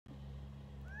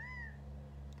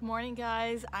Good morning,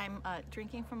 guys. I'm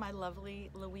drinking from my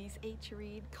lovely Louise H.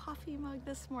 Reed coffee mug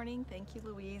this morning. Thank you,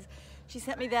 Louise. She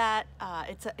sent me that.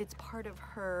 It's part of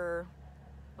her,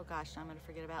 oh gosh, I'm going to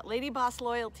forget about Lady Boss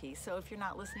Loyalty. So if you're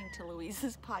not listening to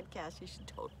Louise's podcast, you should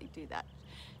totally do that.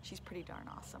 She's pretty darn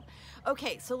awesome.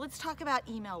 Okay, so let's talk about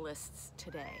email lists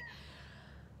today.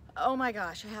 Oh my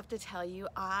gosh, I have to tell you,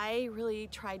 I really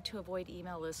tried to avoid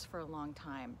email lists for a long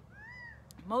time.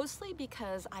 Mostly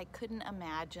because I couldn't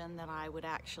imagine that I would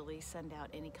actually send out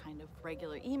any kind of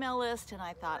regular email list, and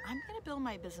I thought, I'm going to build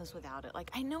my business without it.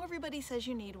 Like, I know everybody says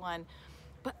you need one,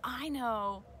 but I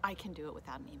know I can do it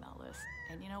without an email list.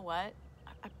 And you know what?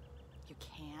 You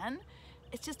can.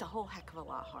 It's just a whole heck of a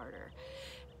lot harder.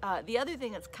 The other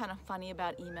thing that's kind of funny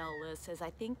about email lists is I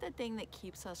think the thing that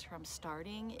keeps us from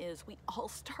starting is we all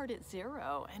start at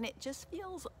zero, and it just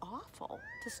feels awful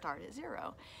to start at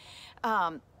zero.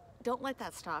 Don't let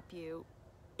that stop you.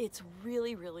 It's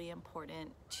really, really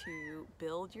important to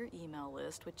build your email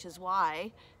list, which is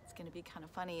why it's going to be kind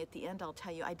of funny. At the end, I'll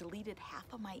tell you, I deleted half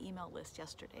of my email list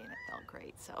yesterday, and it felt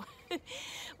great. So,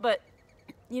 but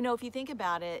you know, if you think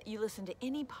about it, you listen to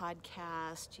any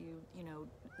podcast, you know,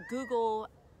 Google,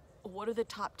 what are the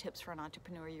top tips for an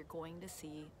entrepreneur? You're going to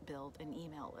see build an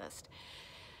email list.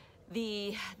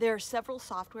 There are several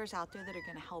softwares out there that are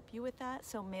going to help you with that.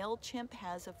 So MailChimp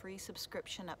has a free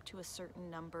subscription up to a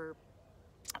certain number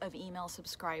of email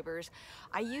subscribers.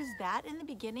 I used that in the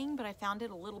beginning, but I found it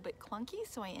a little bit clunky,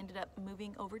 so I ended up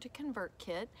moving over to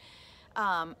ConvertKit.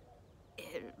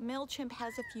 MailChimp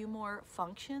has a few more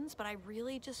functions, but I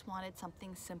really just wanted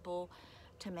something simple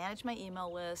to manage my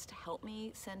email list, help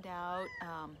me send out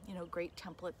you know, great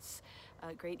templates,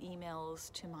 great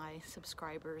emails to my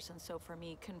subscribers. And so for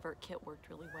me, ConvertKit worked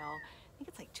really well. I think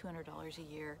it's like $200 a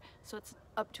year, so it's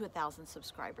up to 1,000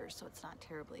 subscribers, so it's not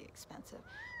terribly expensive.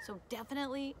 So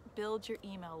definitely build your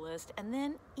email list, and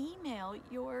then email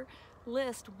your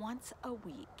list once a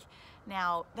week.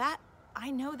 Now I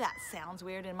know that sounds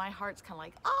weird, and my heart's kind of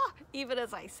like, even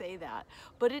as I say that,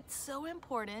 but it's so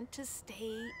important to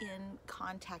stay in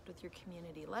contact with your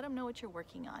community. Let them know what you're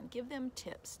working on. Give them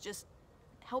tips. Just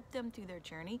help them through their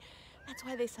journey. That's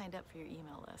why they signed up for your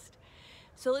email list.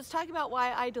 So let's talk about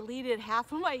why I deleted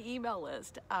half of my email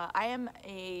list. I am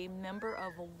a member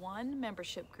of one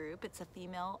membership group. It's a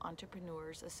Female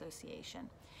Entrepreneurs Association.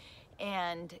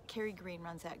 And Carrie Green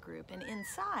runs that group. And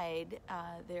inside,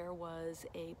 there was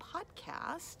a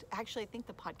podcast. Actually, I think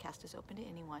the podcast is open to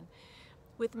anyone,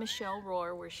 with Michelle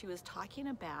Rohr, where she was talking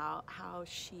about how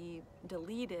she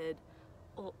deleted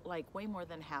like way more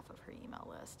than half of her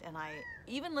email list. And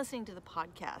even listening to the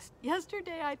podcast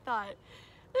yesterday, I thought,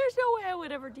 there's no way I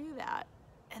would ever do that.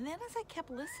 And then as I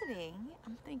kept listening,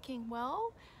 I'm thinking,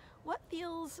 well, what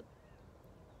feels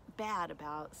bad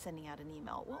about sending out an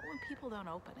email? Well, when people don't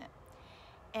open it.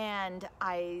 And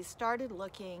I started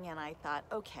looking, and I thought,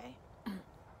 okay,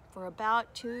 for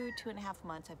about 2.5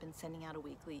 months, I've been sending out a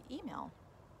weekly email.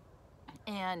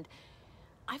 And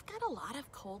I've got a lot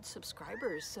of cold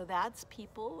subscribers. So that's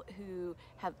people who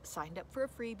have signed up for a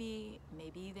freebie.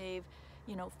 Maybe they've,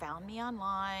 you know, found me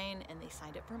online and they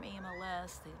signed up for an email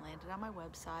list. They landed on my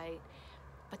website,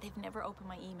 but they've never opened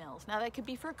my emails. Now that could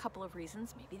be for a couple of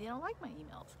reasons. Maybe they don't like my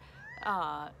emails.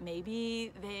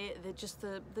 Maybe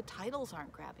the titles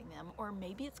aren't grabbing them, or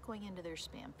maybe it's going into their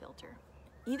spam filter.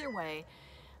 Either way,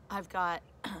 I've got,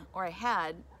 or I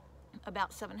had,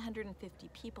 about 750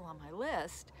 people on my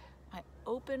list. My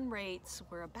open rates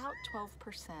were about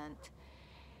 12%.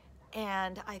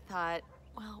 And I thought,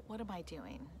 well, what am I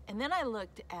doing? And then I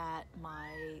looked at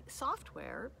my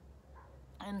software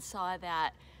and saw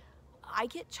that I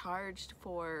get charged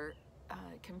for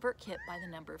ConvertKit by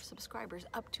the number of subscribers.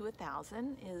 Up to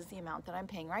 1,000 is the amount that I'm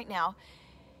paying right now.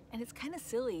 And it's kind of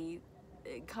silly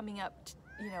coming up to,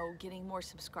 you know, getting more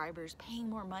subscribers, paying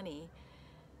more money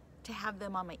to have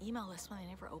them on my email list when I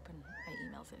never open my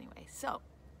emails anyway. So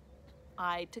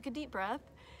I took a deep breath,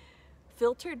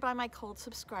 filtered by my cold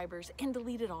subscribers, and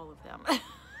deleted all of them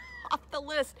off the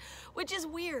list, which is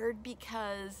weird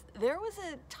because there was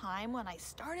a time when I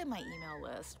started my email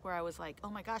list where I was like, oh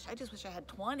my gosh, I just wish I had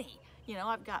 20. You know,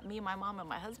 I've got me, my mom, and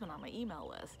my husband on my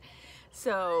email list.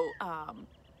 So,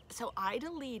 so I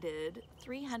deleted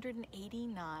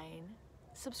 389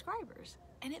 subscribers,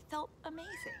 and it felt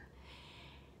amazing.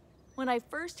 When I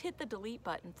first hit the delete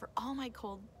button for all my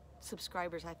cold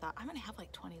subscribers, I thought, I'm gonna have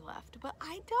like 20 left, but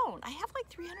I don't. I have like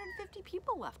 350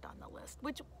 people left on the list,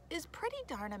 which is pretty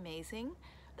darn amazing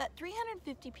that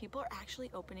 350 people are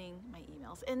actually opening my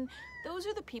emails. And those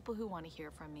are the people who want to hear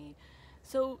from me.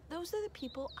 So those are the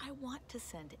people I want to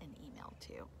send an email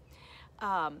to.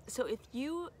 So if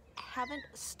you haven't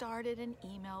started an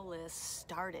email list,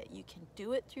 start it. You can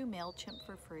do it through MailChimp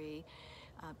for free.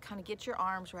 Kind of get your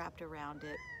arms wrapped around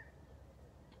it.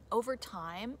 Over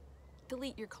time,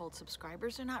 delete your cold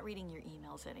subscribers. They're not reading your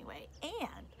emails anyway.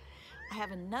 And I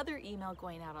have another email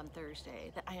going out on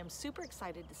Thursday that I am super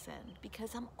excited to send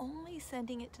because I'm only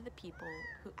sending it to the people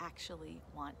who actually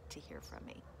want to hear from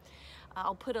me.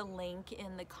 I'll put a link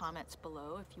in the comments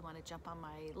below if you want to jump on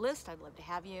my list. I'd love to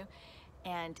have you.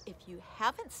 And if you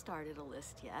haven't started a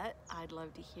list yet, I'd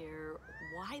love to hear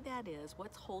why that is,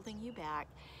 what's holding you back.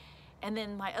 And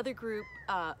then my other group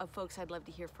of folks I'd love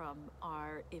to hear from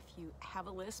are, if you have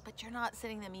a list but you're not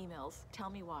sending them emails,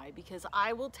 tell me why, because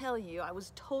I will tell you, I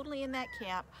was totally in that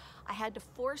camp. I had to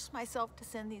force myself to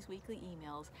send these weekly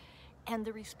emails, and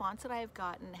the response that I have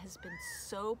gotten has been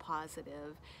so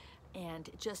positive and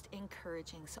just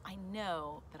encouraging. So I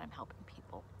know that I'm helping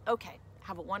people. Okay,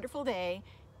 have a wonderful day,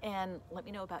 and let me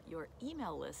know about your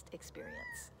email list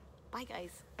experience. Bye,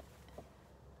 guys.